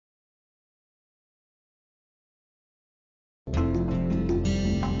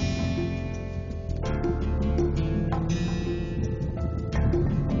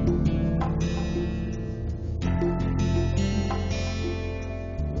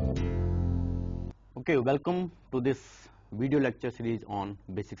Okay, welcome to this video lecture series on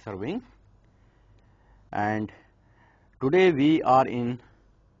basic surveying, and today we are in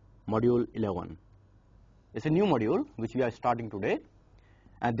module 11. It's a new module which we are starting today,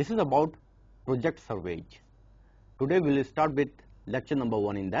 and this is about project surveying. Today we will start with lecture number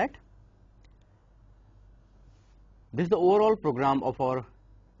 1 in that. This is the overall program of our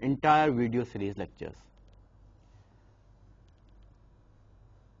entire video series lectures.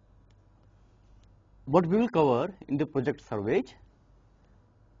 What we will cover in the project survey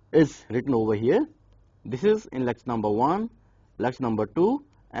is written over here. This is in lecture number 1, lecture number 2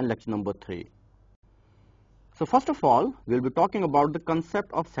 and lecture number 3. So first of all, we will be talking about the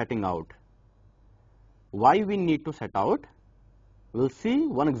concept of setting out. Why we need to set out. We will see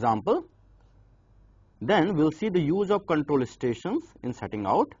one example. Then we will see the use of control stations in setting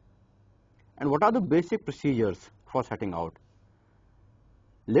out and what are the basic procedures for setting out.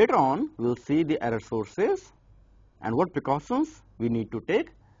 Later on, we will see the error sources and what precautions we need to take,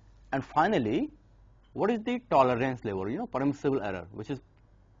 and finally, what is the tolerance level, permissible error which is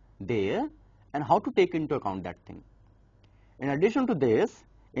there, and how to take into account that thing. In addition to this,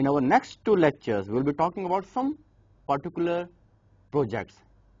 in our next 2 lectures, we will be talking about some particular projects.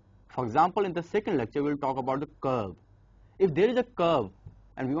 For example, in the second lecture, we will talk about the curve. If there is a curve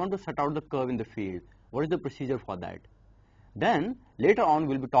and we want to set out the curve in the field, what is the procedure for that? Then later on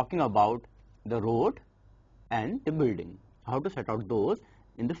we will be talking about the road and the building, how to set out those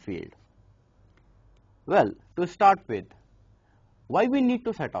in the field. Well, to start with, why we need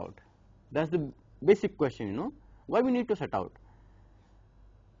to set out? That's the basic question, why we need to set out.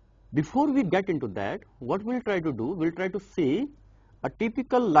 Before we get into that, what we'll try to do, we'll try to see a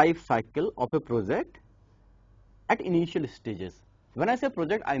typical life cycle of a project at initial stages. When I say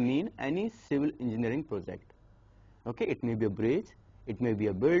project, I mean any civil engineering project. Okay, it may be a bridge, it may be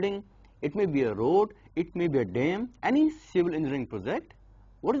a building, it may be a road, it may be a dam, any civil engineering project.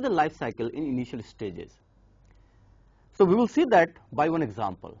 What is the life cycle in initial stages? So we will see that by one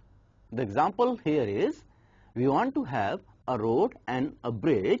example. The example here is, we want to have a road and a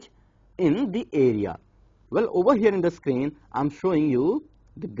bridge in the area. Well, over here in the screen, I am showing you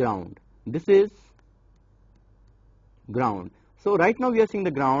the ground. This is ground. So right now we are seeing the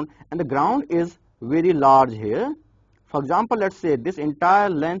ground, and the ground is very large here. For example, let's say this entire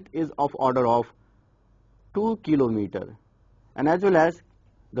length is of order of 2 kilometer, and as well as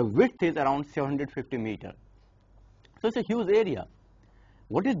the width is around 750 meter. So it's a huge area.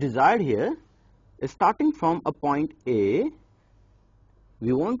 What is desired here is, starting from a point A,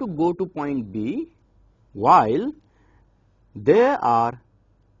 we want to go to point B, while there are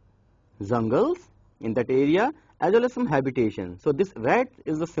jungles in that area as well as some habitation. So this red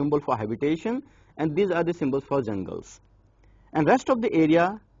is the symbol for habitation, and these are the symbols for jungles, and rest of the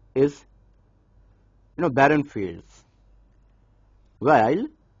area is barren fields, while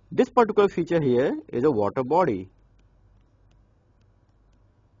this particular feature here is a water body.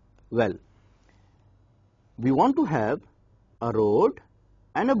 Well, we want to have a road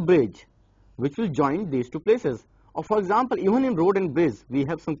and a bridge which will join these 2 places. Or for example, even in road and bridge, we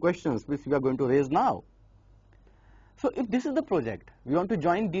have some questions which we are going to raise now. So if this is the project, we want to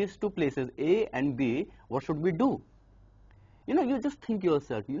join these 2 places A and B, what should we do? You just think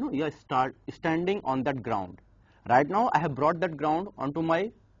yourself, you are standing on that ground. Right now I have brought that ground onto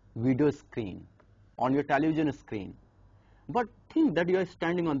my video screen, on your television screen. But think that you are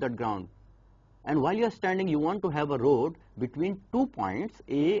standing on that ground, and while you are standing, you want to have a road between 2 points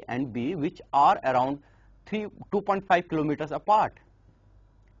A and B which are around 2.5 kilometers apart.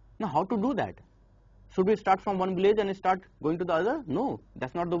 Now how to do that? Should we start from one village and start going to the other? No,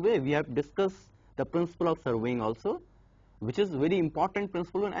 that's not the way. We have discussed the principle of surveying also, which is very important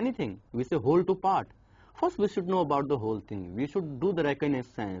principle in anything. We say whole to part. First we should know about the whole thing. We should do the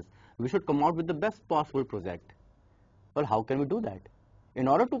reconnaissance. We should come out with the best possible project. Well, how can we do that? In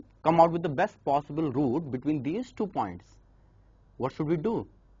order to come out with the best possible route between these 2 points, what should we do?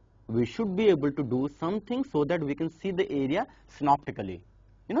 We should be able to do something so that we can see the area synoptically.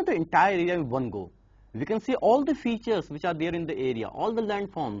 The entire area in one go. We can see all the features which are there in the area, all the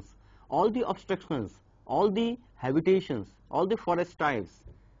landforms, all the obstructions, all the habitations, all the forest types,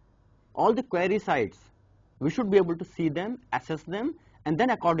 all the quarry sites. We should be able to see them, assess them, and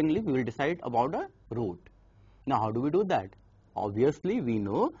then accordingly we will decide about a route. Now how do we do that? Obviously we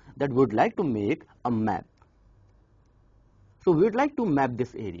know that we would like to make a map. So we would like to map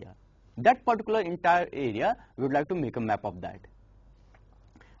this area. That particular entire area, we would like to make a map of that.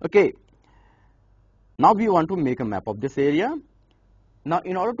 Okay. Now we want to make a map of this area. Now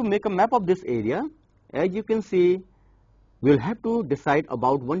in order to make a map of this area, as you can see, we will have to decide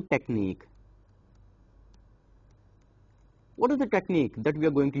about one technique. what is the technique that we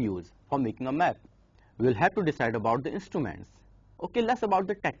are going to use for making a map? We will have to decide about the instruments. Okay, less about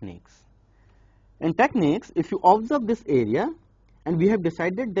the techniques. In techniques, if you observe this area, and we have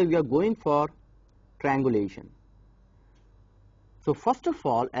decided that we are going for triangulation. So first of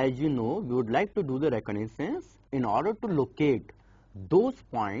all, as you know, we would like to do the reconnaissance in order to locate those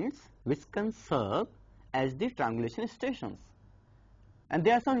points which can serve as the triangulation stations. And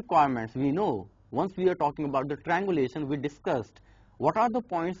there are some requirements. We know once we are talking about the triangulation, we discussed what are the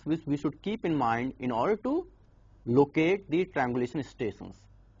points which we should keep in mind in order to locate the triangulation stations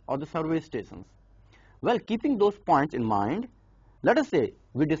or the survey stations. Well, keeping those points in mind, let us say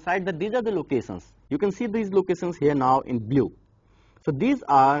we decide that these are the locations. You can see these locations here now in blue. So these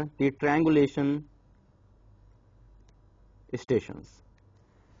are the triangulation stations.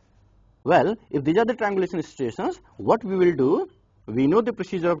 Well, if these are the triangulation stations, what we will do, we know the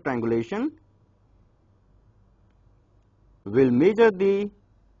procedure of triangulation. We'll measure the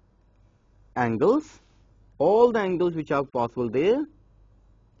angles, all the angles which are possible there.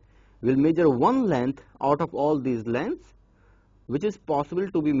 We'll measure one length out of all these lengths, which is possible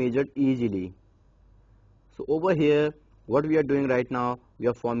to be measured easily. So over here, what we are doing right now, we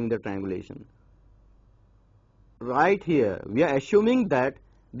are forming the triangulation. Right here, we are assuming that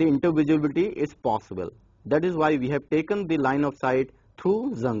the intervisibility is possible. That is why we have taken the line of sight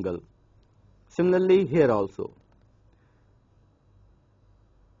through jungle. Similarly, here also.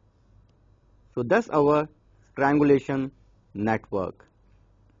 So that's our triangulation network.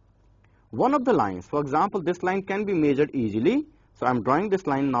 One of the lines, for example, this line can be measured easily. So I'm drawing this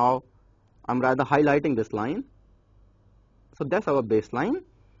line now. I'm rather highlighting this line. So that's our baseline.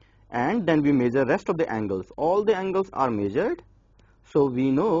 And then we measure rest of the angles. All the angles are measured. So we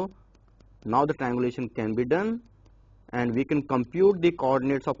know now the triangulation can be done, and we can compute the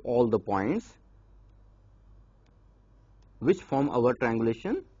coordinates of all the points which form our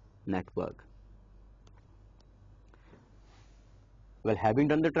triangulation network. Well, having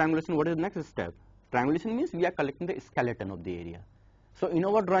done the triangulation, what is the next step? Triangulation means we are collecting the skeleton of the area. So in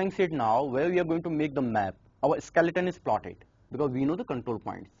our drawing sheet now, where we are going to make the map, our skeleton is plotted because we know the control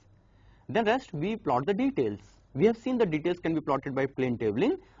points. Then rest, we plot the details. We have seen the details can be plotted by plane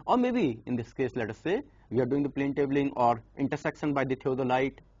tabling, or maybe in this case, let us say, we are doing the plane tabling or intersection by the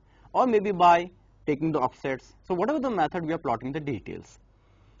theodolite, or maybe by taking the offsets. So whatever the method, we are plotting the details.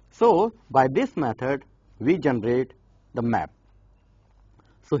 So by this method, we generate the map.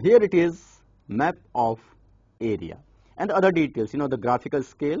 So here it is, map of area. And the other details, the graphical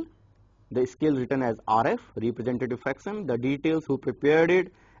scale, the scale written as RF, representative fraction, the details who prepared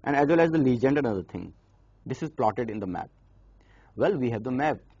it, and as well as the legend and other thing. This is plotted in the map. Well, we have the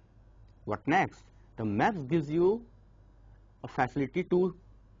map. What next? The map gives you a facility to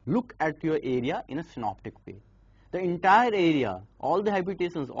look at your area in a synoptic way. The entire area, all the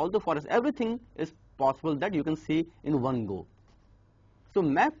habitations, all the forests, everything is possible that you can see in one go. So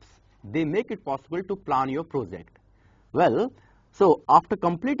maps, they make it possible to plan your project. Well, so after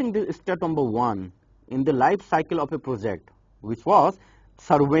completing this step number 1 in the life cycle of a project, which was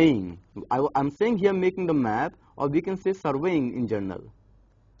surveying, I'm saying here making the map, or we can say surveying in general.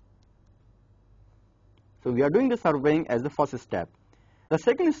 So we are doing the surveying as the first step. The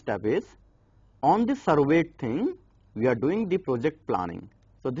second step is, on the surveyed thing, we are doing the project planning.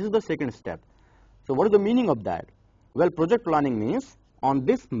 So this is the second step. So what is the meaning of that? Well, project planning means, on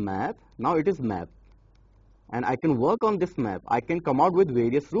this map, now it is map, and I can work on this map. I can come out with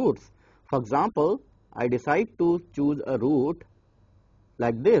various routes. For example, I decide to choose a route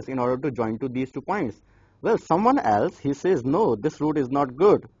like this in order to join to these 2 points. Well, someone else, he says, no, this route is not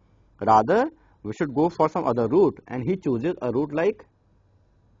good. Rather, we should go for some other route, and he chooses a route like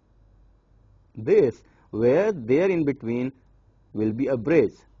this, where there in between will be a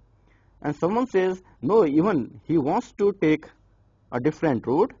bridge. And someone says, no, even he wants to take a different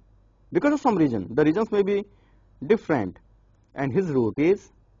route because of some reason. The reasons may be different, and his route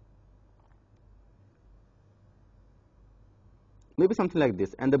is maybe something like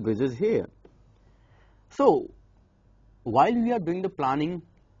this, and the bridge is here. So while we are doing the planning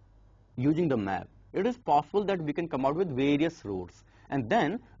using the map, it is possible that we can come out with various routes, and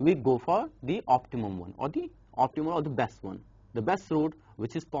then we go for the optimum one, or the optimal or the best one, the best route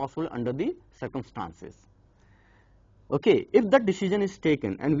which is possible under the circumstances. Okay, if that decision is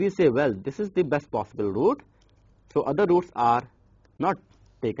taken and we say, well, this is the best possible route, so other routes are not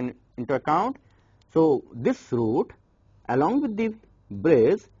taken into account. So this route along with the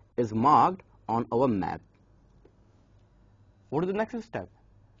bridge is marked on our map. What is the next step?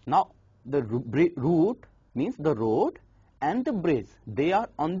 Now the route means the road and the bridge, they are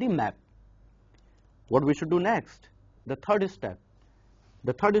on the map. What we should do next? The third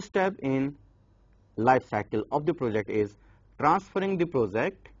step in life cycle of the project is transferring the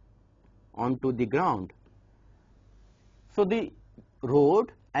project onto the ground. So the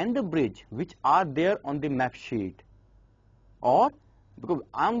road and the bridge which are there on the map sheet, or because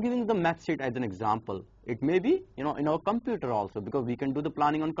I am giving the map sheet as an example, it may be in our computer also, because we can do the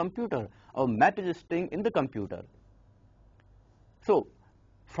planning on computer. Our map is staying in the computer. So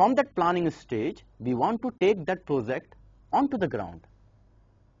from that planning stage, we want to take that project onto the ground.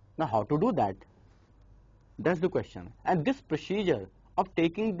 Now how to do that? That's the question. And this procedure of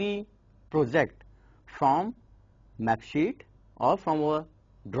taking the project from map sheet or from our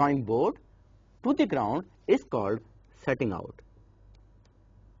drawing board to the ground is called setting out.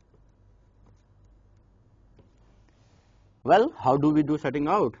 Well, how do we do setting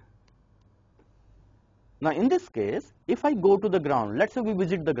out? Now in this case, if I go to the ground, let's say we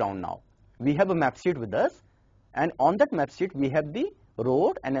visit the ground now. We have a map sheet with us, and on that map sheet we have the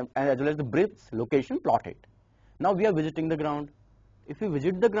road and as well as the bridge location plotted. Now we are visiting the ground. If we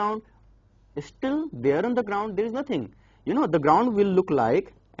visit the ground, still there on the ground there is nothing. The ground will look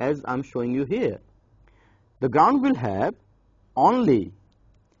like as I'm showing you here. The ground will have only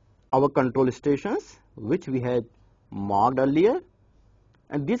our control stations which we had marked earlier,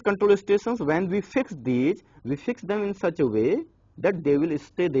 and these control stations, when we fix these, we fix them in such a way that they will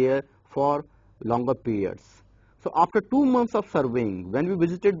stay there for longer periods. So after 2 months of surveying, when we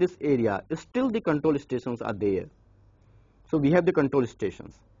visited this area, still the control stations are there. So we have the control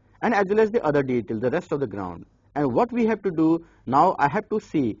stations, and as well as the other details, the rest of the ground. And what we have to do now, I have to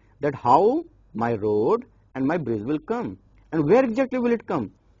see that how my road and my bridge will come, and where exactly will it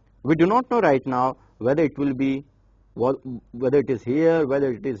come. We do not know right now whether it will be, whether it is here, whether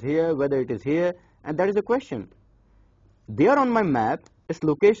it is here, whether it is here, and that is the question. There on my map, its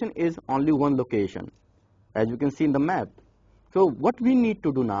location is only one location, as you can see in the map. So what we need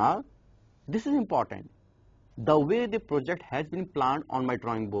to do now, this is important. The way the project has been planned on my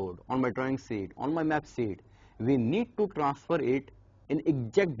drawing board, on my drawing sheet, on my map sheet, we need to transfer it in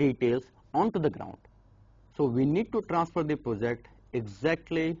exact details onto the ground. So we need to transfer the project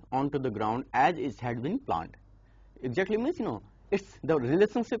exactly onto the ground as it had been planned. Exactly means, it's the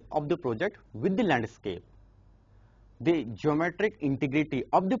relationship of the project with the landscape. The geometric integrity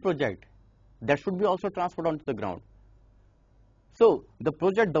of the project, that should be also transferred onto the ground. So the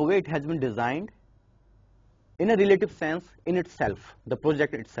project, the way it has been designed, in a relative sense in itself, the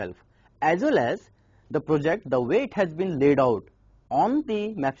project itself, as well as the project, the way it has been laid out on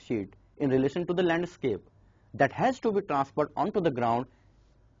the map sheet in relation to the landscape, that has to be transferred onto the ground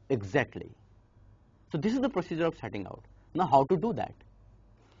exactly. So this is the procedure of setting out. Now how to do that?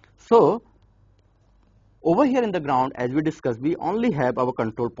 So over here in the ground, as we discussed, we only have our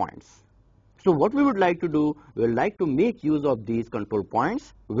control points. So what we would like to do, we would like to make use of these control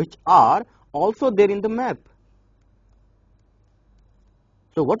points which are also there in the map.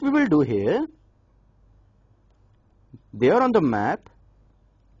 So what we will do here, there on the map,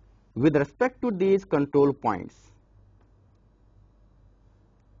 with respect to these control points,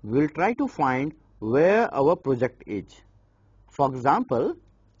 we will try to find where our project is. For example,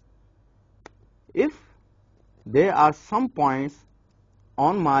 if there are some points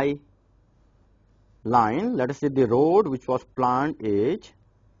on my line, let us say the road which was planned is,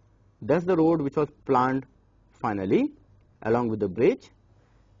 that's the road which was planned finally along with the bridge,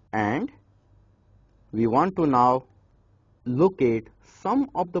 and we want to now locate some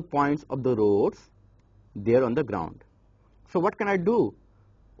of the points of the roads there on the ground. So what can I do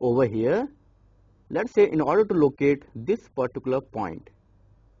over here? Let's say in order to locate this particular point,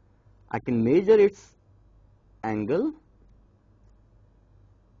 I can measure its angle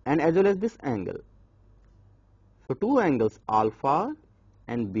and as well as this angle. So two angles, alpha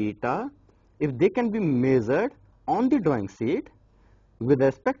and beta, if they can be measured on the drawing sheet with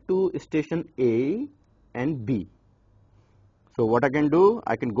respect to station A and B. So what I can do,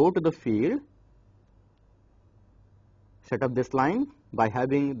 I can go to the field, set up this line by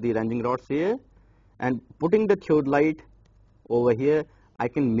having the ranging rods here, and putting the theodolite over here, I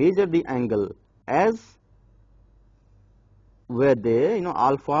can measure the angle as where they,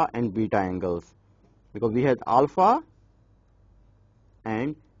 alpha and beta angles, because we had alpha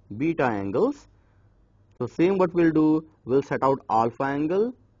and beta angles. So same what we'll do, we'll set out alpha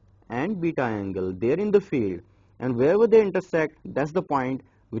angle and beta angle there in the field, and wherever they intersect, that's the point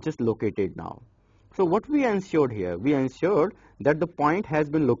which is located now. So what we ensured here, we ensured that the point has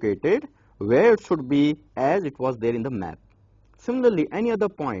been located where it should be as it was there in the map. Similarly, any other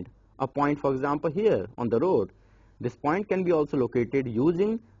point, a point for example here on the road, this point can be also located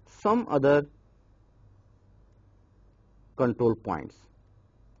using some other control points.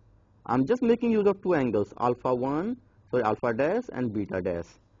 I'm just making use of two angles, alpha dash and beta dash.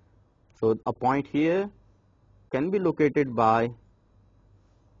 So a point here can be located by,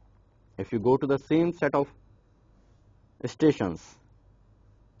 if you go to the same set of stations,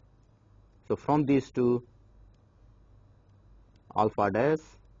 so from these two, alpha dash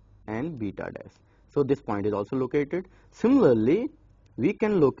and beta dash. So this point is also located. Similarly, we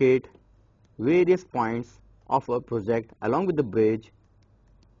can locate various points of a project along with the bridge,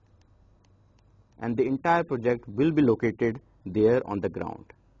 and the entire project will be located there on the ground.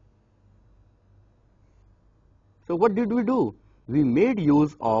 So what did we do? We made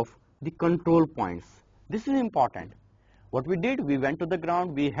use of the control points. This is important. What we did, we went to the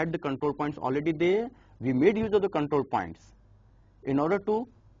ground, we had the control points already there, we made use of the control points in order to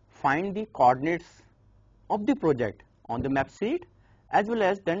find the coordinates of the project on the map sheet, as well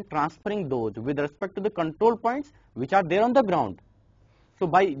as then transferring those with respect to the control points which are there on the ground. So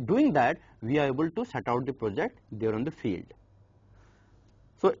by doing that, we are able to set out the project there on the field.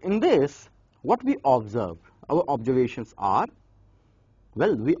 So in this, what we observe, our observations are,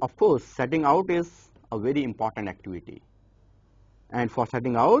 well, we of course setting out is a very important activity, and for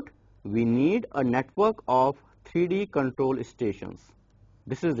setting out we need a network of 3D control stations.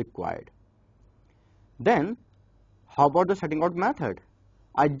 This is required. Then how about the setting out method?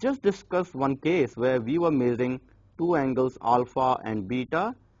 I just discussed one case where we were measuring two angles alpha and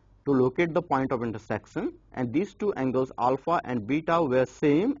beta to locate the point of intersection, and these two angles alpha and beta were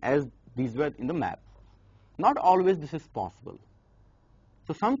same as these were in the map. Not always this is possible.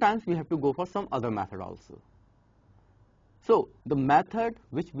 So sometimes we have to go for some other method also. So the method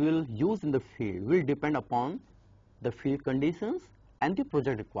which we will use in the field will depend upon the field conditions and the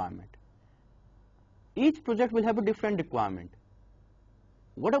project requirement. Each project will have a different requirement.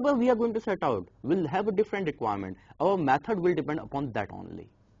 Whatever we are going to set out will have a different requirement. Our method will depend upon that only.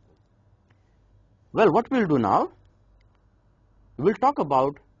 Well, what we will do now, we will talk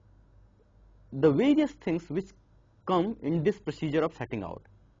about the various things which come in this procedure of setting out.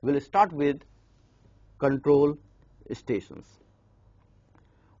 We will start with control stations.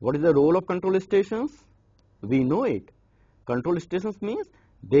 What is the role of control stations? We know it. Control stations means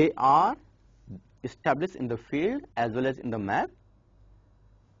they are established in the field as well as in the map.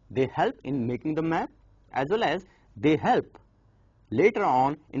 They help in making the map, as well as they help later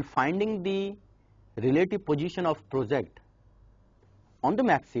on in finding the relative position of project on the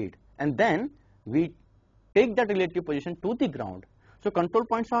map sheet, and then we take that relative position to the ground. So control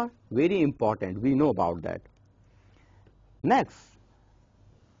points are very important. We know about that. Next,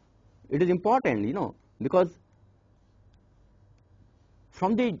 it is important, because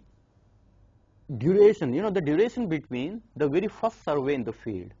from the duration, the duration between the very first survey in the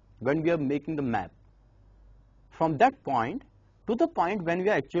field when we are making the map, from that point to the point when we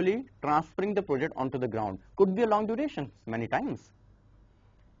are actually transferring the project onto the ground, could be a long duration many times.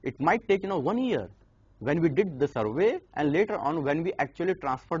 It might take 1 year when we did the survey, and later on when we actually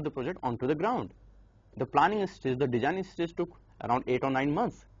transferred the project onto the ground. The planning stage, the designing stage took around 8 or 9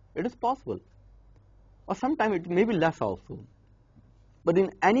 months. It is possible, or sometimes it may be less also. But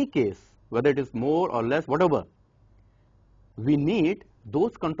in any case, whether it is more or less, whatever, we need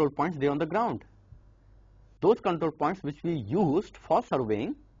those control points there on the ground. Those control points which we used for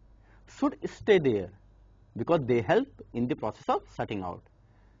surveying should stay there because they help in the process of setting out.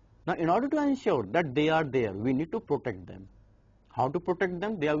 Now, in order to ensure that they are there, we need to protect them. How to protect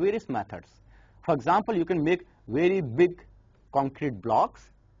them? There are various methods. For example, you can make very big concrete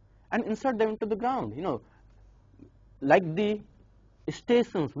blocks and insert them into the ground. Like the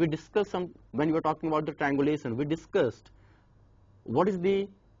stations we discussed when we were talking about the triangulation. We discussed what is the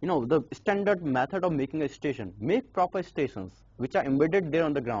the standard method of making a station. Make proper stations which are embedded there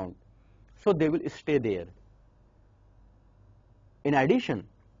on the ground, so they will stay there. In addition,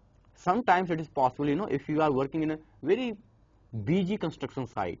 sometimes it is possible, if you are working in a very busy construction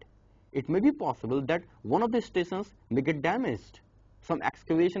site, it may be possible that one of the stations may get damaged. Some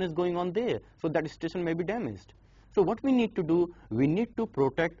excavation is going on there, so that station may be damaged. So what we need to do, we need to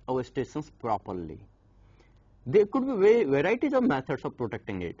protect our stations properly. There could be varieties of methods of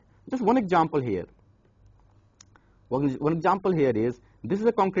protecting it. Just one example here. One example here is, this is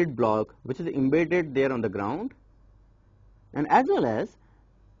a concrete block which is embedded there on the ground, and as well as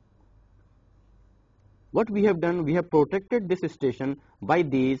what we have done, we have protected this station by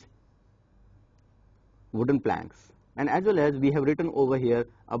these wooden planks, and as well as we have written over here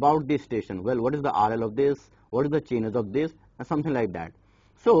about this station. Well, what is the RL of this, what is the chainage of this, and something like that.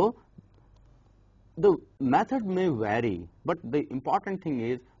 So the method may vary, but the important thing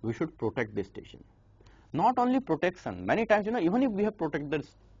is we should protect this station. Not only protection, many times, even if we have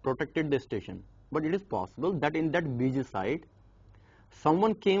protected the station, but it is possible that in that busy site,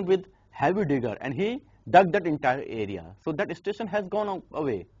 someone came with heavy digger and he dug that entire area. So that station has gone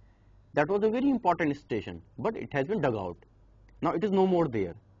away. That was a very important station, but it has been dug out. Now it is no more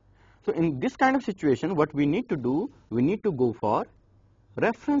there. So in this kind of situation, what we need to do, we need to go for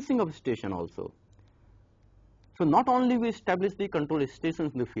referencing of station also. So not only we establish the control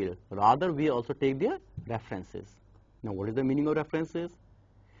stations in the field, rather we also take their references. Now what is the meaning of references?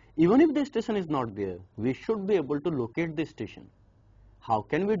 Even if the station is not there, we should be able to locate the station. How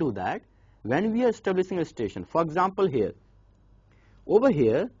can we do that? When we are establishing a station, for example here, over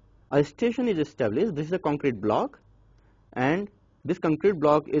here a station is established. This is a concrete block and this concrete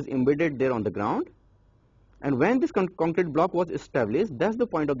block is embedded there on the ground, and when this concrete block was established, that's the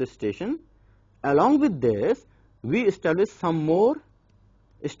point of the station. Along with this, we establish some more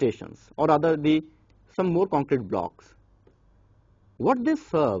stations, or rather some more concrete blocks. What they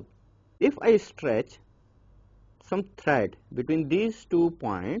serve, if I stretch some thread between these 2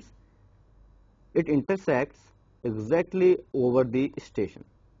 points, it intersects exactly over the station.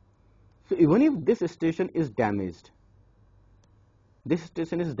 So even if this station is damaged,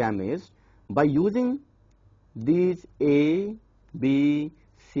 by using these A, B,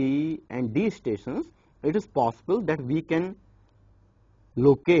 C and D stations, it is possible that we can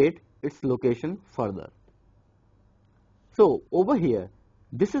locate its location further. So over here,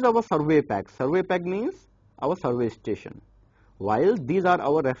 this is our survey pack. Survey pack means our survey station, while these are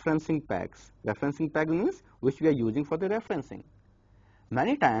our referencing packs. Referencing pack means which we are using for the referencing.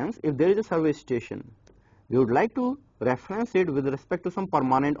 Many times, if there is a survey station, we would like to reference it with respect to some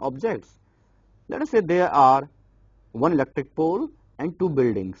permanent objects. Let us say there are one electric pole and 2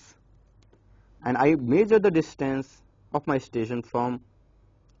 buildings, and I measure the distance of my station from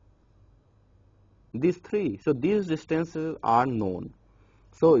these 3. So these distances are known.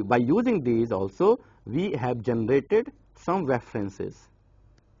 So by using these also, we have generated some references.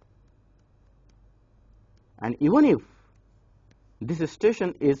 And even if this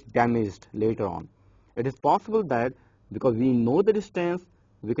station is damaged later on, it is possible that because we know the distance,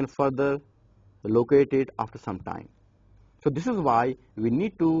 we can further locate it after some time. So this is why we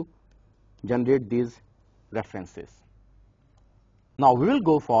need to generate these references. Now we will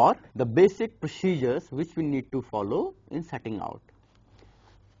go for the basic procedures which we need to follow in setting out.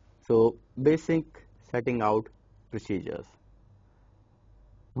 So basic setting out procedures.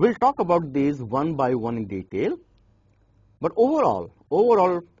 We'll talk about these one by one in detail, but overall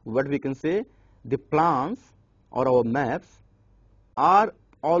what we can say, the plans or our maps are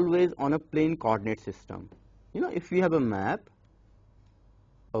always on a plane coordinate system. If we have a map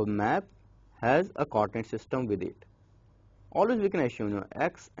has a coordinate system with it. Always we can assume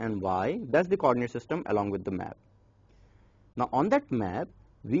x and y, that's the coordinate system along with the map. Now on that map,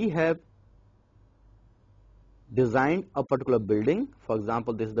 we have designed a particular building. For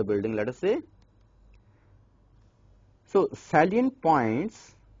example, this is the building, let us say. So salient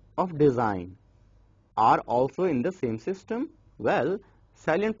points of design are also in the same system. Well,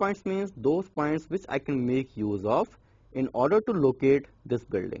 salient points means those points which I can make use of in order to locate this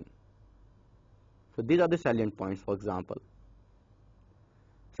building. So these are the salient points, for example.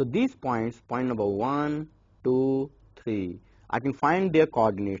 So these points, point number 1, 2, 3, I can find their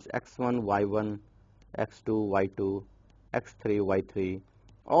coordinates x1, y1, x2, y2, x3, y3,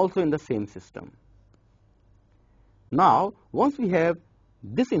 also in the same system. Now, once we have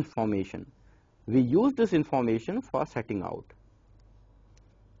this information, we use this information for setting out.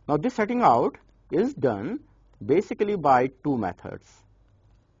 Now, this setting out is done basically by 2 methods.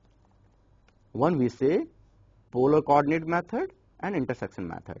 One we say polar coordinate method and intersection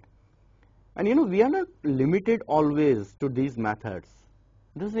method. And we are not limited always to these methods.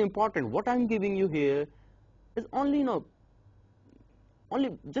 This is important. What I am giving you here is only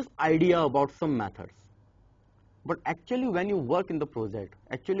only just idea about some methods. But actually when you work in the project,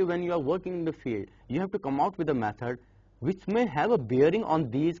 actually when you are working in the field, you have to come out with a method which may have a bearing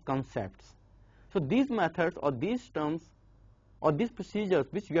on these concepts. So these methods or these terms or these procedures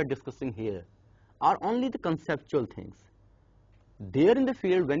which we are discussing here are only the conceptual things. There in the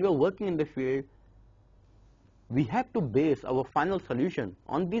field, when we are working in the field, we have to base our final solution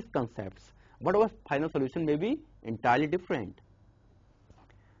on these concepts, but our final solution may be entirely different.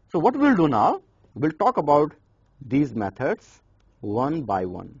 So what we will do now, we will talk about these methods one by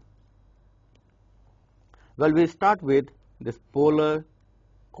one. Well, we start with this polar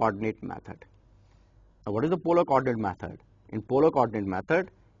coordinate method. Now, what is the polar coordinate method? In polar coordinate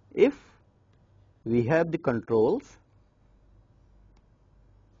method, if we have the controls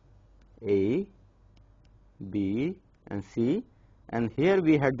A, B and C, and here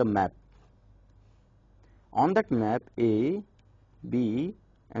we had the map. On that map, A, B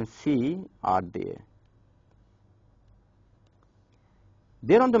and C are there.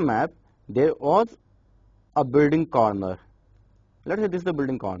 There on the map, there was a building corner. Let us say this is the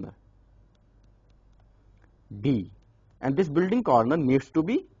building corner, D, and this building corner needs to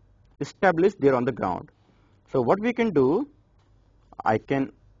be established there on the ground. So what we can do, I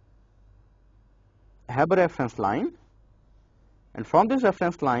can have a reference line, and from this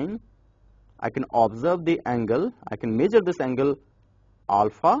reference line I can observe the angle. I can measure this angle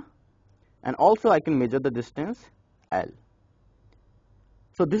alpha, and also I can measure the distance L.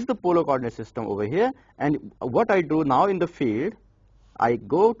 So this is the polar coordinate system over here, and what I do now in the field, I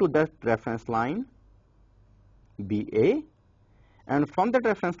go to that reference line BA, and from that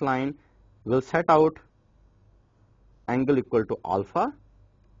reference line we'll set out angle equal to alpha,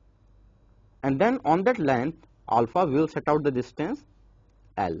 and then on that length alpha we'll set out the distance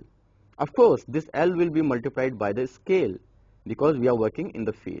L. Of course, this L will be multiplied by the scale because we are working in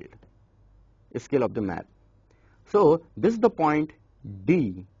the field, scale of the map. So this is the point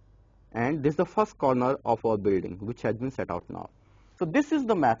D, and this is the first corner of our building which has been set out now. So this is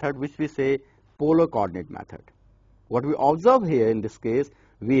the method which we say polar coordinate method. What we observe here in this case,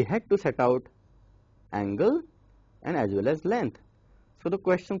 we had to set out angle and as well as length. So the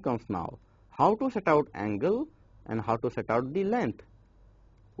question comes now, how to set out angle and how to set out the length?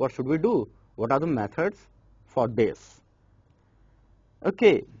 What should we do? What are the methods for this?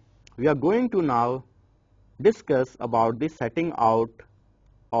 Okay, we are going to now discuss about the setting out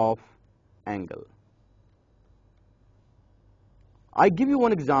of angle. I give you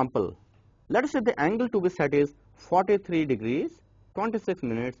one example. Let us say the angle to be set is 43 degrees, 26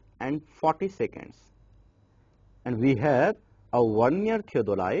 minutes and 40 seconds. And we have a vernier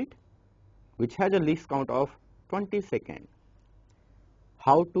theodolite which has a least count of 20 seconds.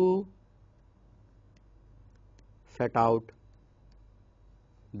 How to set out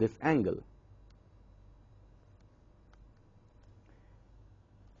this angle?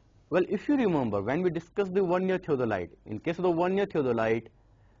 Well, if you remember, when we discussed the vernier theodolite, in case of the vernier theodolite,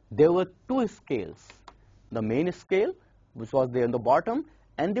 there were two scales, the main scale which was there in the bottom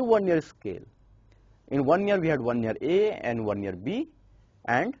and the vernier scale. In vernier we had vernier A and vernier B,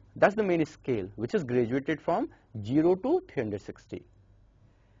 and that's the main scale which is graduated from 0 to 360.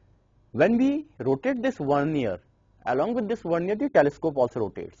 When we rotate this vernier, along with this vernier the telescope also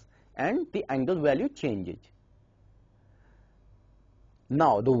rotates and the angle value changes.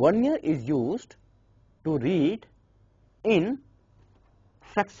 Now the vernier is used to read in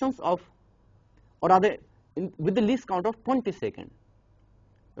fractions of, or rather with the least count of 20 seconds.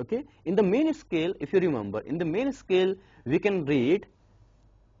 Okay, in the main scale, if you remember, in the main scale we can read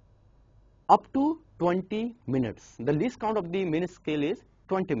up to 20 minutes. The least count of the main scale is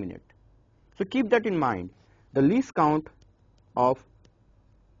 20 minutes. So keep that in mind. The least count of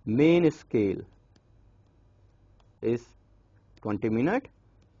main scale is 20 minutes.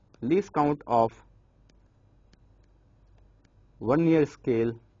 Least count of vernier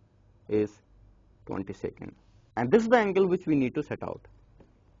scale is 20 seconds. And this is the angle which we need to set out.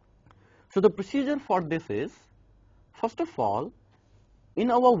 So the procedure for this is, first of all,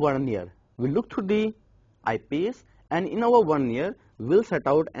 in our vernier, we look through the eyepiece, and in our vernier, we will set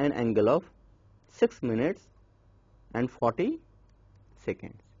out an angle of 6 minutes and 40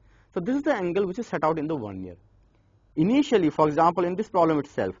 seconds. So this is the angle which is set out in the vernier. Initially, for example, in this problem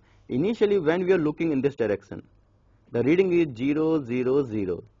itself, initially when we are looking in this direction, the reading is 0, 0,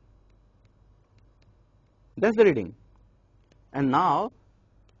 0. That's the reading. And now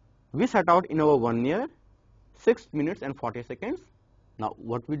we set out in our vernier 6 minutes and 40 seconds. Now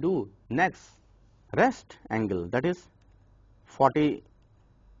what we do next, rest angle, that is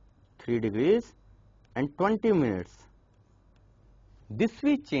 43 degrees and 20 minutes. This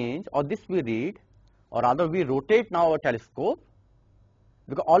we change, or this we read, or rather we rotate now our telescope,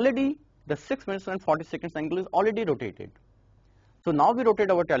 because already the 6 minutes and 40 seconds angle is already rotated. So now we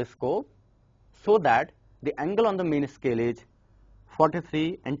rotate our telescope so that the angle on the main scale is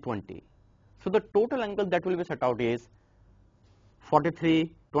 43 and 20. So the total angle that will be set out is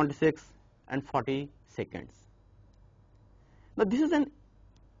 43, 26 and 40 seconds. Now this is an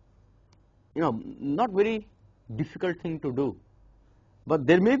not very difficult thing to do, but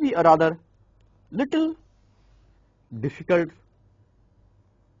there may be a rather little difficult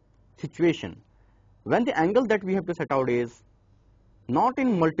situation when the angle that we have to set out is not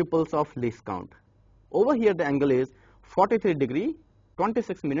in multiples of least count. Over here the angle is 43 degree,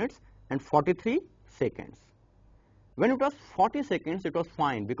 26 minutes and 43 seconds. When it was 40 seconds, it was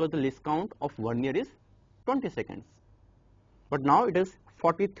fine because the least count of vernier is 20 seconds. But now it is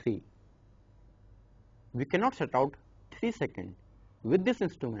 43. We cannot set out 3 seconds with this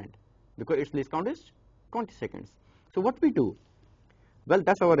instrument because its least count is 20 seconds. So what we do? Well,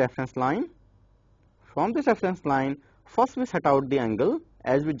 that's our reference line. From this reference line, first we set out the angle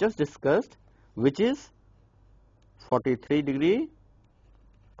as we just discussed, which is 43 degree,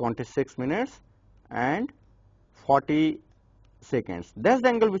 26 minutes and 40 seconds. That's the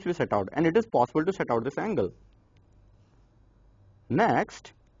angle which we set out, and it is possible to set out this angle.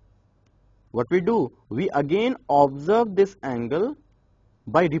 Next, what we do? We again observe this angle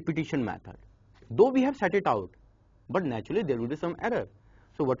by repetition method. Though we have set it out, but naturally there will be some error.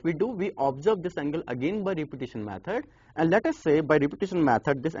 So what we do? We observe this angle again by repetition method, and let us say by repetition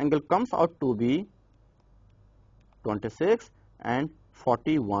method this angle comes out to be 26 and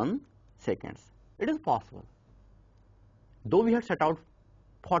 41 seconds. It is possible. Though we have set out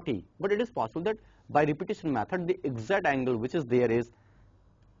 40, but it is possible that by repetition method the exact angle which is there is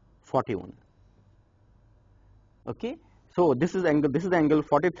 41. Okay, so this is the angle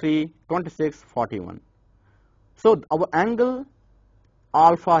 43, 26, 41. So our angle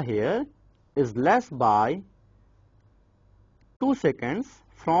alpha here is less by 2 seconds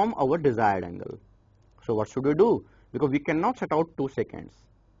from our desired angle. So what should we do? Because we cannot set out 2 seconds.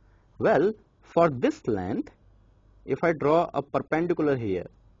 Well, for this length, if I draw a perpendicular here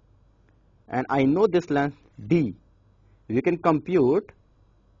and I know this length d, we can compute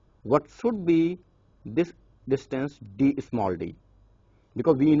what should be this distance d small d,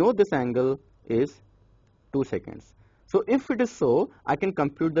 because we know this angle is 2 seconds. So if it is so, I can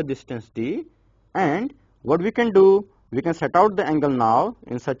compute the distance d, and what we can do, we can set out the angle now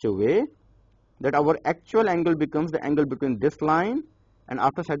in such a way that our actual angle becomes the angle between this line, and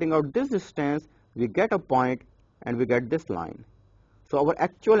after setting out this distance we get a point and we get this line. So our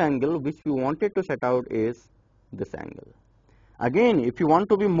actual angle which we wanted to set out is this angle. Again, if you want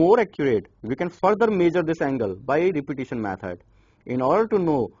to be more accurate, we can further measure this angle by repetition method in order to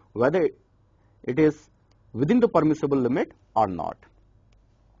know whether it is within the permissible limit or not.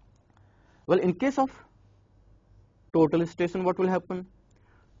 Well, in case of total station, what will happen?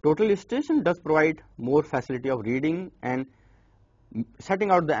 Total station does provide more facility of reading and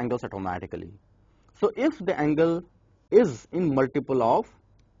setting out the angles automatically. So if the angle is in multiple of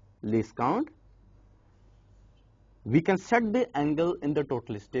least count, we can set the angle in the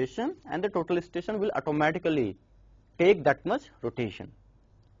total station, and the total station will automatically take that much rotation.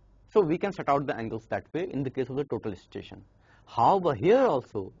 So we can set out the angles that way in the case of the total station. However, here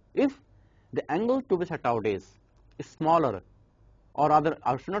also, if the angle to be set out is smaller, or rather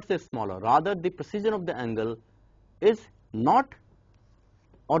I should not say smaller, rather the precision of the angle is not,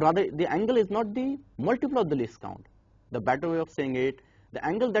 or rather the angle is not the multiple of the least count. The better way of saying it, the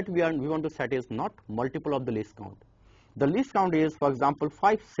angle that we want to set is not multiple of the least count. The least count is, for example,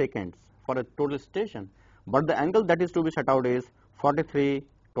 5 seconds for a total station, but the angle that is to be set out is 43,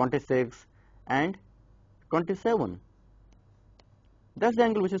 26 and 27. That's the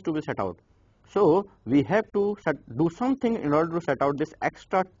angle which is to be set out. So we have to do something in order to set out this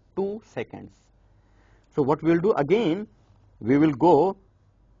extra 2 seconds. So what we will do again, we will go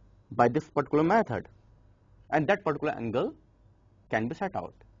by this particular method, and that particular angle can be set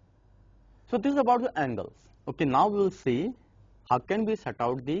out. So this is about the angles. Okay, now we will see how can we set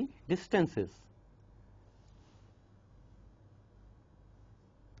out the distances.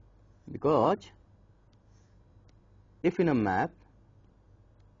 Because if in a map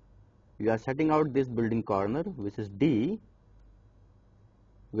you are setting out this building corner which is D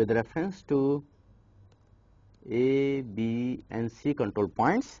with reference to A, B and C control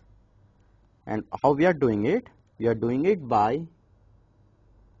points, and how we are doing it? We are doing it by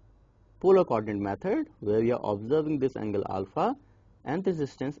polar coordinate method, where we are observing this angle alpha and this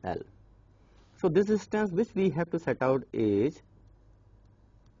distance L. So this distance which we have to set out is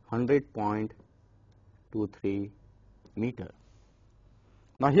 100.23 meter.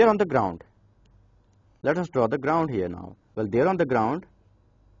 Now here on the ground, let us draw the ground here now. Well, there on the ground,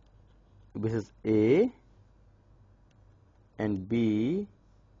 this is A and B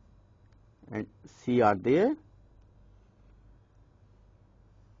and C are there.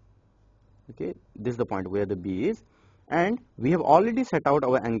 Okay, this is the point where the B is, and we have already set out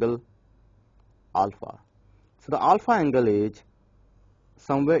our angle alpha. So the alpha angle is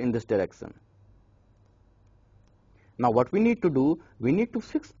somewhere in this direction. Now what we need to do, we need to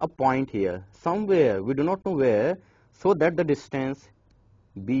fix a point here somewhere, we do not know where, so that the distance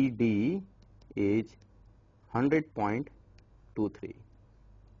BD is 100.23.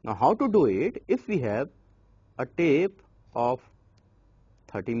 Now how to do it? If we have a tape of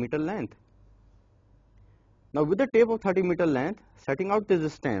 30 meter length, Now with the tape of 30 meter length, setting out this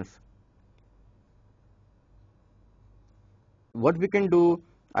distance, what we can do,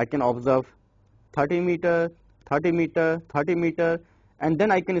 I can observe 30 meter, 30 meter, 30 meter, and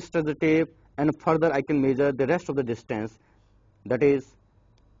then I can stretch the tape and further I can measure the rest of the distance, that is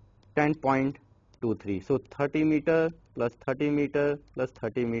 10.23. So 30 meter plus 30 meter plus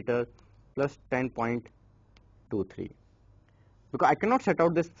 30 meter plus 10.23. Because I cannot set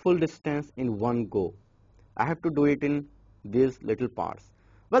out this full distance in one go. I have to do it in these little parts.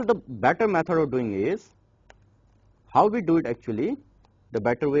 Well, the better method of doing is, how we do it actually, the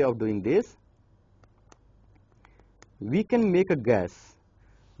better way of doing this, we can make a guess.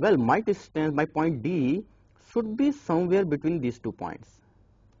 Well, my distance, my point D should be somewhere between these 2 points.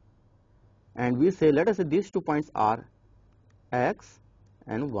 And we say, let us say these 2 points are X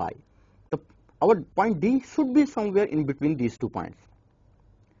and Y. Our point D should be somewhere in between these 2 points.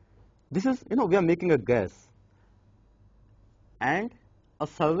 This is, we are making a guess. And a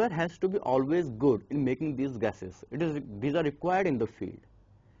surveyor has to be always good in making these guesses. These are required in the field.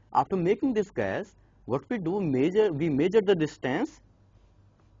 After making this guess, what we do, we measure the distance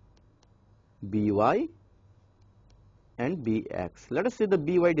by and bx. Let us say the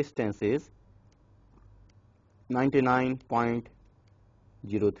by distance is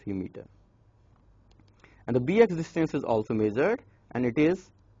 99.03 meter. And the bx distance is also measured, and it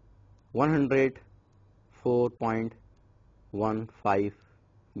is 104.15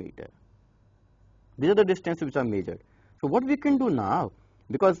 meter. These are the distances which are measured. So what we can do now,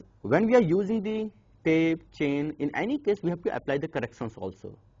 because when we are using the tape, chain, in any case we have to apply the corrections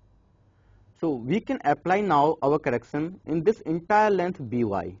also. So we can apply now our correction in this entire length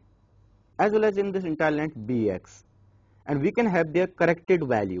by as well as in this entire length bx, and we can have their corrected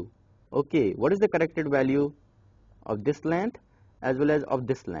value. Okay, what is the corrected value of this length as well as of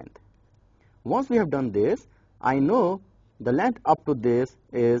this length? Once we have done this, I know the length up to this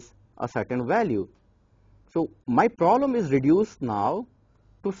is a certain value. So my problem is reduced now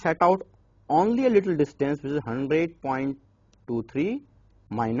to set out only a little distance, which is 100.23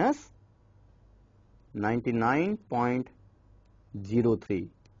 minus 99.03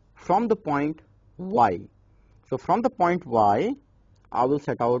 from the point Y. So from the point Y, I will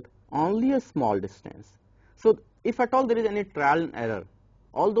set out only a small distance. So if at all there is any trial and error,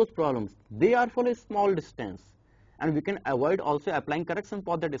 all those problems, they are for a small distance, and we can avoid also applying correction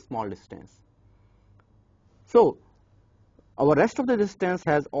for that small distance. So our rest of the distance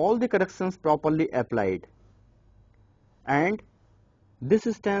has all the corrections properly applied, and this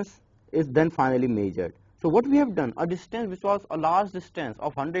distance is then finally measured. So what we have done, a distance which was a large distance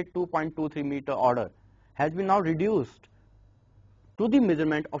of 102.23 meter order has been now reduced to the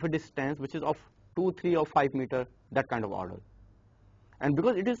measurement of a distance which is of 2, 3 or 5 meter, that kind of order. And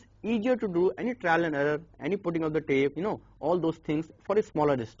because it is easier to do any trial and error, any putting of the tape, all those things for a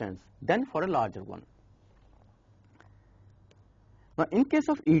smaller distance than for a larger one. Now in case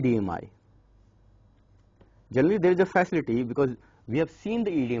of EDMI, generally there is a facility, because we have seen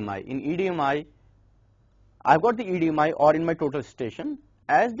the EDMI. In EDMI, I've got the EDMI or in my total station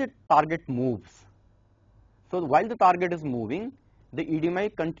as the target moves. So while the target is moving, the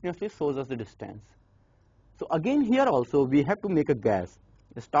EDMI continuously shows us the distance. So again here also we have to make a guess.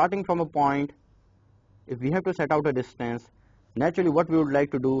 Starting from a point, if we have to set out a distance, naturally what we would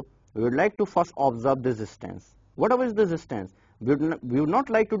like to do, we would like to first observe this distance. Whatever is this distance, we would not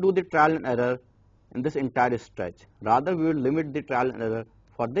like to do the trial and error in this entire stretch. Rather we will limit the trial and error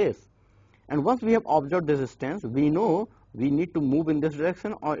for this. And once we have observed this distance, we know we need to move in this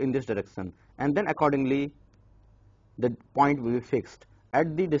direction or in this direction, and then accordingly the point will be fixed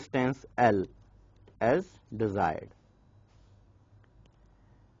at the distance L as desired.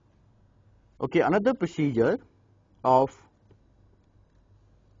 Okay, another procedure of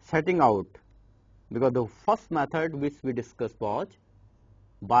setting out, because the first method which we discussed was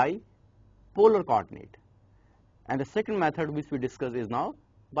by polar coordinate, and the second method which we discussed is now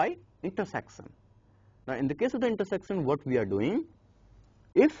by intersection. Now in the case of the intersection, what we are doing,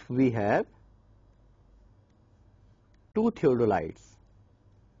 if we have two theodolites,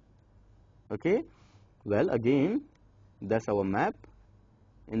 okay, well again that's our map.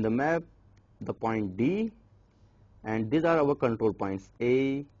 In the map, the point D, and these are our control points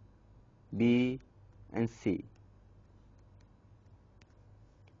A, B and C.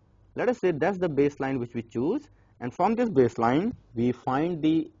 Let us say that's the baseline which we choose, and from this baseline we find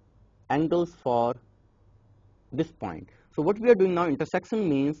the angles for this point. So what we are doing now, intersection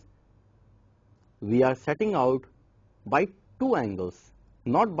means we are setting out by two angles,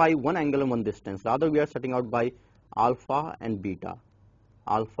 not by one angle and one distance. Rather we are setting out by alpha and beta.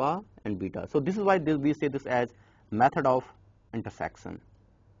 alpha and beta. So this is why we say this as method of intersection.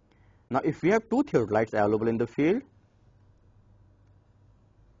 Now if we have two theodolites available in the field,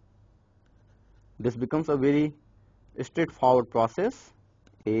 this becomes a very straightforward process.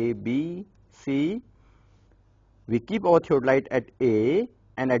 A, B, C. We keep our theodolite at A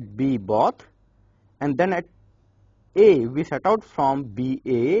and at B both, and then at A we set out from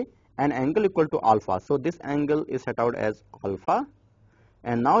BA an angle equal to alpha. So this angle is set out as alpha,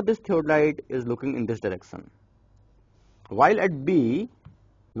 and now this theodolite is looking in this direction. While at B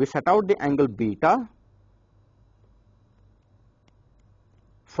we set out the angle beta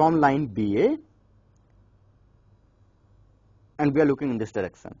from line BA, and we are looking in this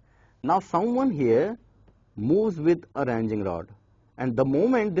direction. Now someone here moves with a ranging rod, and the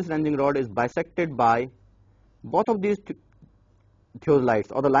moment this ranging rod is bisected by both of these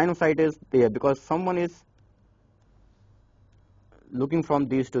theodolites, or the line of sight is there because someone is looking from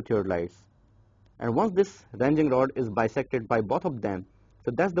these two theodolites, and once this ranging rod is bisected by both of them, so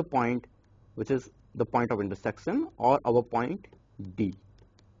that's the point which is the point of intersection, or our point D,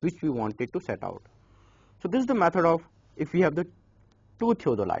 which we wanted to set out. So this is the method of if we have the two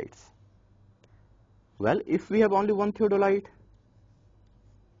theodolites. Well, if we have only one theodolite,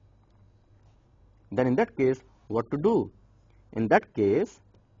 then in that case what to do? In that case,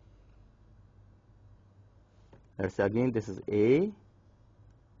 let's say again this is A,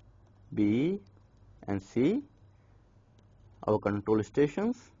 B and C, our control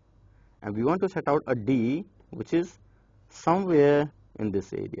stations, and we want to set out a D which is somewhere in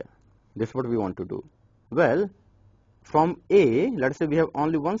this area. This is what we want to do. Well, from A, let's say we have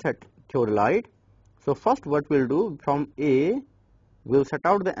only one set theodolite. So first what we'll do, from A we'll set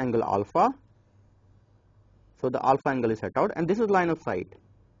out the angle alpha. So the alpha angle is set out, and this is line of sight.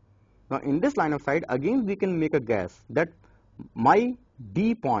 Now in this line of sight, again we can make a guess that my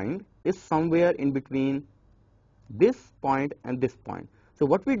D point is somewhere in between this point and this point. So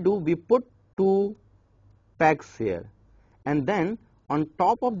what we do, we put two pegs here, and then on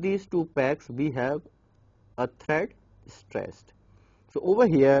top of these two pegs we have a thread stressed. So over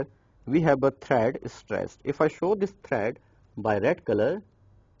here we have a thread stressed. If I show this thread by red color,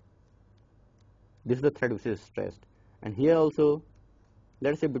 this is the thread which is stressed, and here also,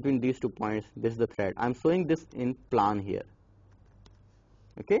 let us say between these 2 points, this is the thread. I am showing this in plan here.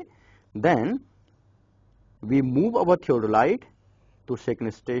 Okay. Then we move our theodolite to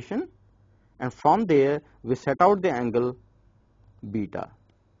second station, and from there we set out the angle beta.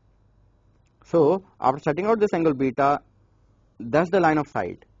 So after setting out this angle beta, that's the line of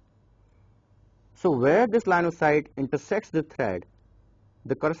sight. So where this line of sight intersects the thread,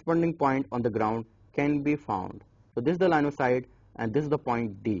 the corresponding point on the ground can be found. So this is the line of sight, and this is the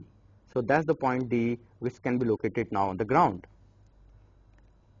point D. So that's the point D which can be located now on the ground.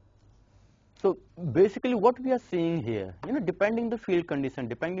 So basically what we are seeing here, depending the field condition,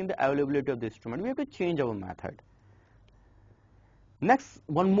 depending the availability of the instrument, we have to change our method. Next,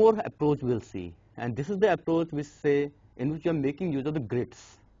 one more approach we'll see, and this is the approach in which we are making use of the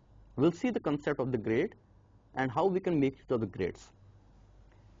grids. We'll see the concept of the grid and how we can make use of the grids.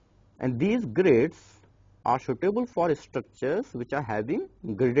 And these grids are suitable for structures which are having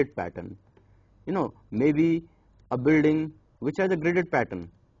gridded pattern. Maybe a building which has a gridded pattern,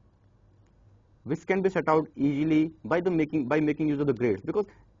 which can be set out easily by making use of the grids, because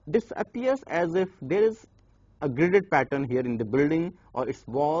this appears as if there is a gridded pattern here in the building or its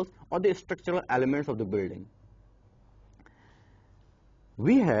walls or the structural elements of the building.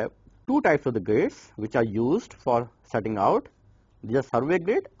 We have two types of the grids which are used for setting out. These are survey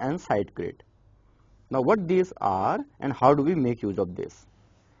grid and site grid. Now what these are and how do we make use of this?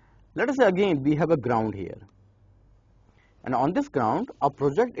 Let us say again we have a ground here, and on this ground a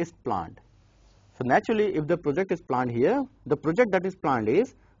project is planned. So naturally, if the project is planned here, the project that is planned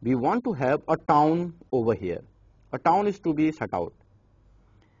is we want to have a town over here. A town is to be set out.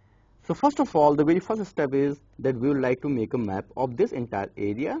 So first of all, the very first step is that we would like to make a map of this entire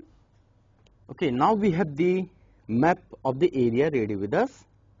area. Okay, now we have the map of the area ready with us,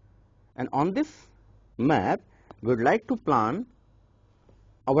 and on this map we would like to plan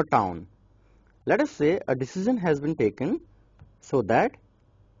our town. Let us say a decision has been taken so that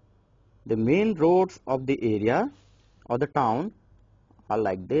the main roads of the area or the town are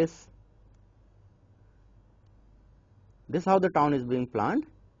like this. This is how the town is being planned.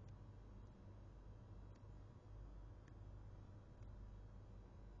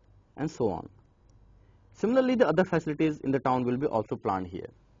 And so on. Similarly, the other facilities in the town will be also planned here.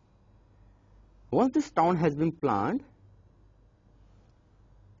 Once this town has been planned,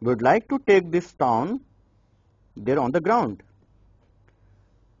 we would like to take this town there on the ground.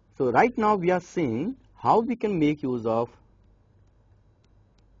 So right now we are seeing how we can make use of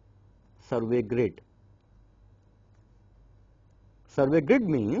survey grid. Survey grid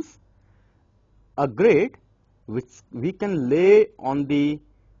means a grid which we can lay on the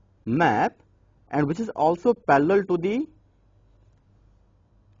map and which is also parallel to the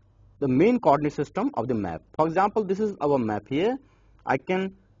main coordinate system of the map. For example, this is our map here. I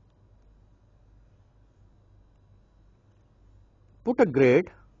can put a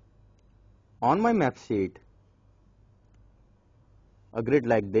grid on my map sheet, a grid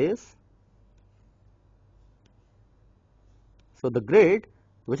like this. So the grid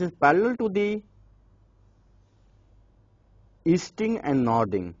which is parallel to the easting and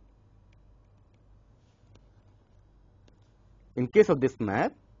northing. In case of this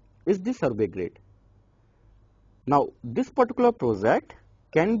map is the survey grid. Now this particular project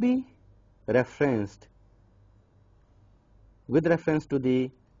can be referenced with reference to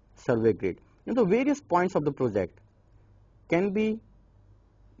the survey grid. The various points of the project can be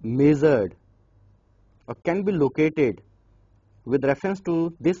measured or can be located with reference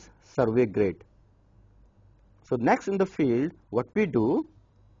to this survey grid. So next in the field, what we do,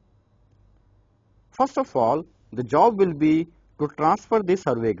 first of all, the job will be to transfer this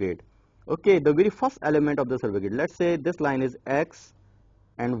survey grid. Okay, the very first element of the survey grid, let's say this line is X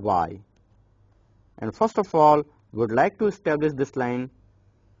and Y. And first of all, we would like to establish this line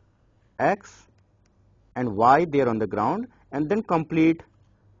X and Y there on the ground and then complete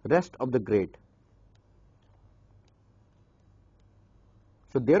rest of the grid.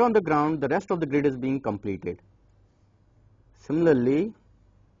 So there on the ground, the rest of the grid is being completed. Similarly,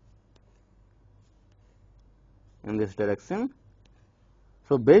 in this direction.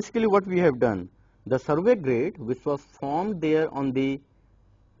 So basically what we have done, the survey grid which was formed there on the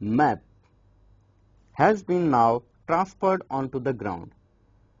map has been now transferred onto the ground.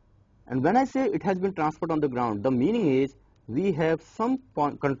 And when I say it has been transferred on the ground, the meaning is we have some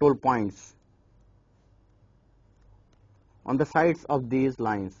control points on the sides of these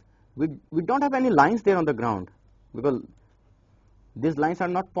lines. We don't have any lines there on the ground because these lines are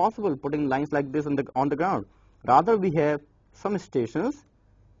not possible putting lines like this on the ground. Rather we have some stations,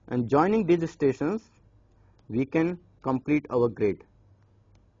 and joining these stations we can complete our grid.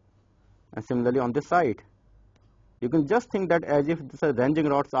 And similarly on this side, you can just think that as if the ranging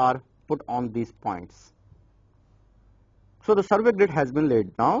rods are put on these points. So the survey grid has been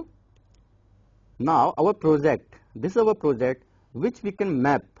laid now. Now our project, this is our project which we can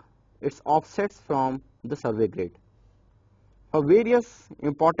map its offsets from the survey grid. For various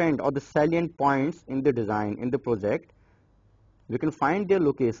important or the salient points in the design, in the project, we can find their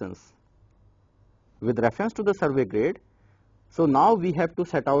locations with reference to the survey grid. So now we have to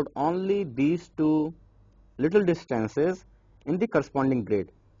set out only these two little distances in the corresponding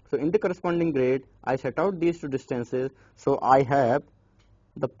grid. So in the corresponding grid, I set out these two distances. So I have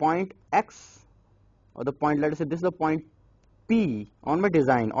the point X, or the point, let us say this is the point P on my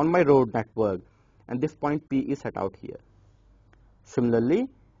design, on my road network, and this point P is set out here. Similarly,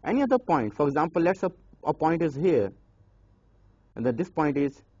 any other point, for example, let's say a point is here, and then this point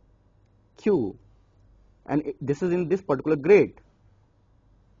is Q, and this is in this particular grid.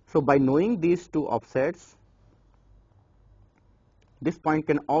 So by knowing these two offsets, this point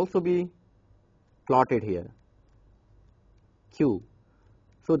can also be plotted here, Q.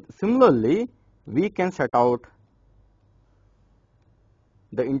 So similarly, we can set out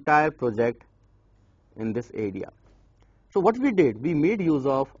the entire project in this area. So what we did, we made use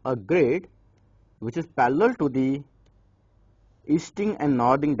of a grid which is parallel to the easting and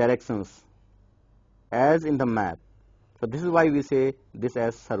northing directions as in the map. So this is why we say this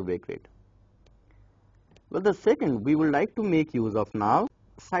as survey grid. Well, the second we would like to make use of now,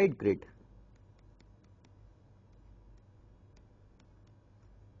 side grid.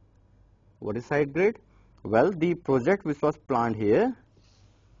 What is side grid? Well, the project which was planned here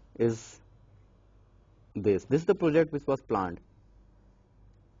is this. This is the project which was planned.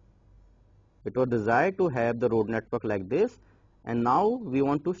 It was desired to have the road network like this, and now we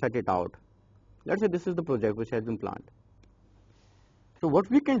want to set it out. Let's say this is the project which has been planned. So what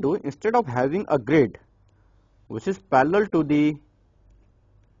we can do, instead of having a grid which is parallel to the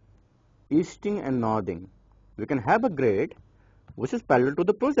easting and northing, we can have a grid which is parallel to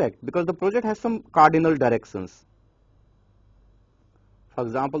the project, because the project has some cardinal directions. For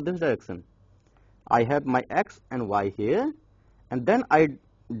example, this direction, I have my X and Y here, and then I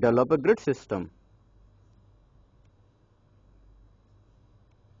develop a grid system.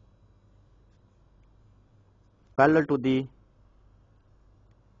 Parallel to the,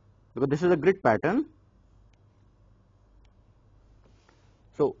 because this is a grid pattern.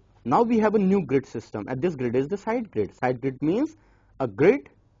 So Now we have a new grid system, and this grid is the side grid. Side grid means a grid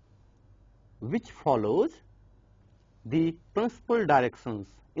which follows the principal directions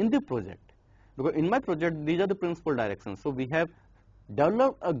in the project. Because in my project, these are the principal directions. So we have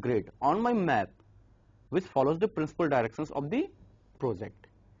developed a grid on my map which follows the principal directions of the project.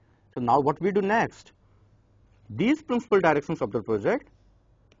 So now what we do next? These principal directions of the project,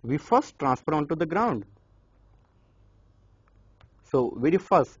 we first transfer onto the ground. So very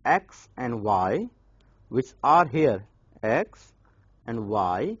first, x and y, which are here, x and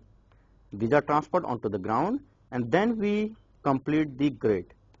y, these are transferred onto the ground, and then we complete the grid.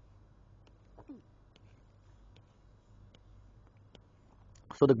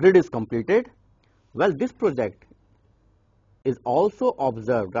 So the grid is completed. Well, this project is also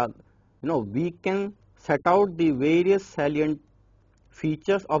observed. We can set out the various salient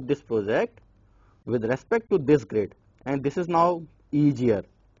features of this project with respect to this grid, and this is now easier.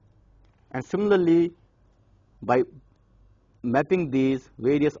 And similarly, by mapping these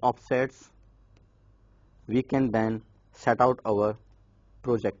various offsets, we can then set out our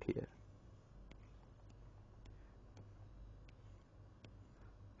project here.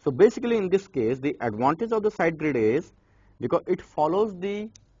 So basically in this case, the advantage of the side grid is because it follows the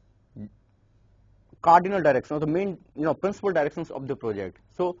cardinal direction or the main principal directions of the project.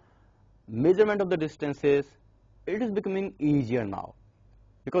 So measurement of the distances, it is becoming easier now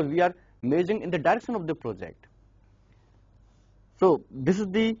because we are measuring in the direction of the project. So this is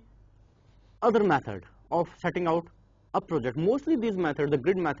the other method of setting out a project. Mostly these methods, the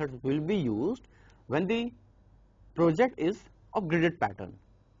grid methods, will be used when the project is of gridded pattern.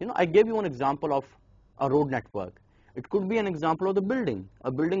 I gave you an example of a road network. It could be an example of the building,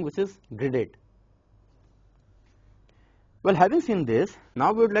 a building which is gridded. Well, having seen this,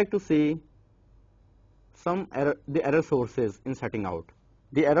 now we would like to see the error sources in setting out.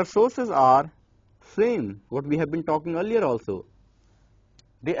 The error sources are same what we have been talking earlier also.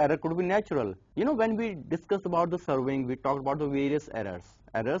 The error could be natural. When we discussed about the surveying, we talked about the various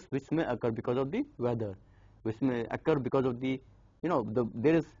errors which may occur because of the weather, which may occur because of the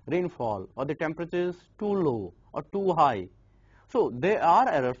there is rainfall or the temperature is too low or too high. So there are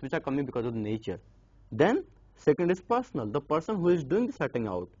errors which are coming because of nature. Then second is personal. The person who is doing the setting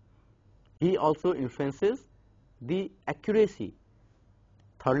out, he also influences the accuracy.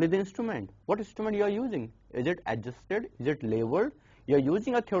 Thirdly, the instrument. What instrument you are using? Is it adjusted? Is it leveled? You are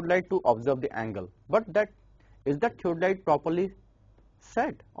using a theodolite to observe the angle, but is that theodolite properly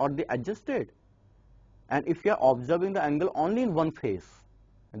set or the adjusted? And if you are observing the angle only in one face,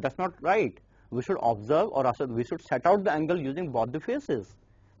 that's not right. We should observe, or we should set out the angle using both the faces,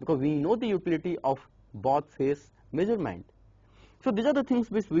 because we know the utility of both face measurement. So these are the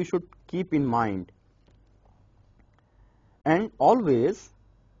things which we should keep in mind. And always,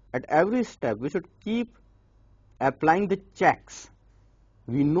 at every step, we should keep applying the checks.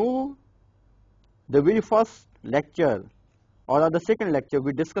 We know the very first lecture or the second lecture,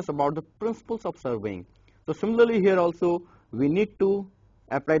 we discussed about the principles of surveying. So similarly here also, we need to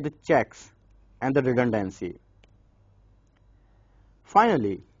apply the checks and the redundancy.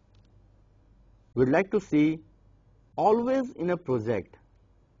 Finally, we'd like to see always in a project,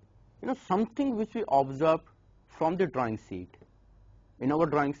 something which we observe from the drawing sheet. In our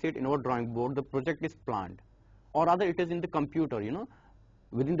drawing sheet, in our drawing board, the project is planned, or rather it is in the computer,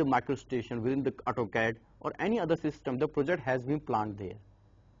 within the MicroStation, within the AutoCAD or any other system, the project has been planned there.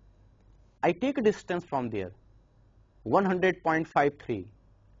 I take a distance from there, 100.53.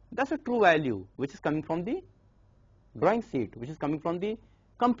 That's a true value which is coming from the drawing sheet, which is coming from the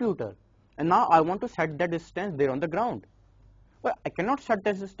computer. And now I want to set that distance there on the ground. Well, I cannot set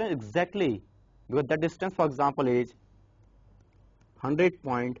that distance exactly, because that distance, for example, is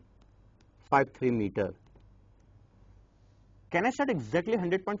 100.53 meter. Can I set exactly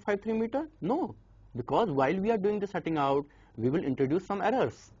 100.53 meter? No, because while we are doing the setting out, we will introduce some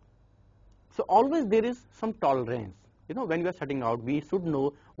errors. So always there is some tolerance. When we are setting out, we should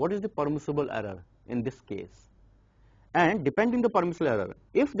know what is the permissible error in this case. And depending the permissible error,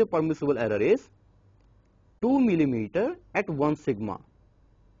 if the permissible error is 2 millimeter at 1 sigma,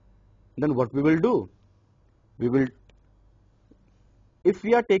 then what we will do? If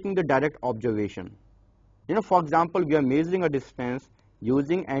we are taking the direct observation, for example, we are measuring a distance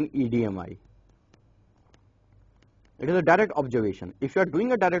using an EDMI. It is a direct observation. If you are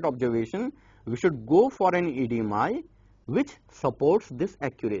doing a direct observation, we should go for an EDMI which supports this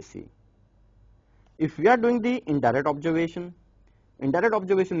accuracy. If we are doing the indirect observation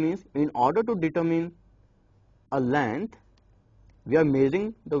means in order to determine a length, we are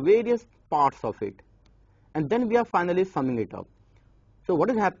measuring the various parts of it, and then we are finally summing it up. So what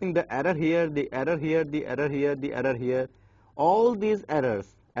is happening? The error here, the error here, the error here, the error here, all these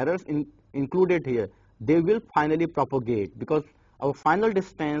errors included here, they will finally propagate, because our final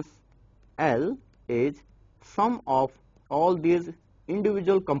distance L is sum of all these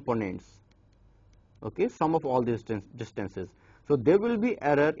individual components. Okay, sum of all these distances. So there will be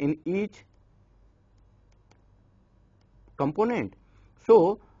error in each component.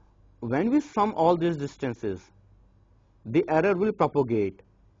 So when we sum all these distances, the error will propagate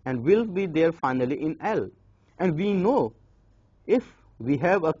and will be there finally in L. And we know, if we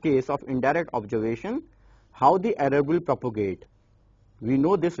have a case of indirect observation, how the error will propagate. We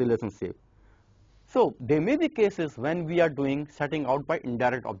know this relationship. So there may be cases when we are doing setting out by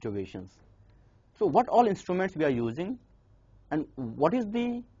indirect observations. So what all instruments we are using, and what is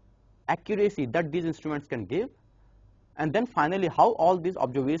the accuracy that these instruments can give, and then finally how all these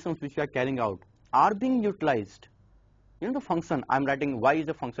observations which we are carrying out are being utilized. The function I am writing, y is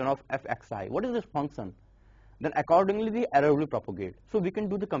a function of fxi. What is this function? Then accordingly the error will propagate. So we can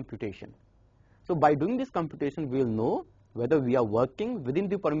do the computation. So by doing this computation, we will know whether we are working within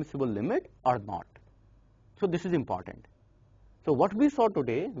the permissible limit or not. So this is important. So what we saw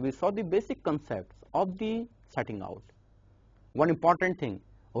today, we saw the basic concepts of the setting out. One important thing,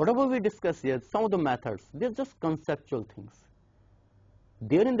 whatever we discuss here, some of the methods, they are just conceptual things.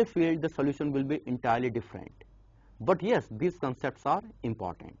 There in the field, the solution will be entirely different. But yes, these concepts are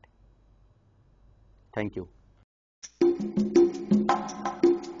important. Thank you.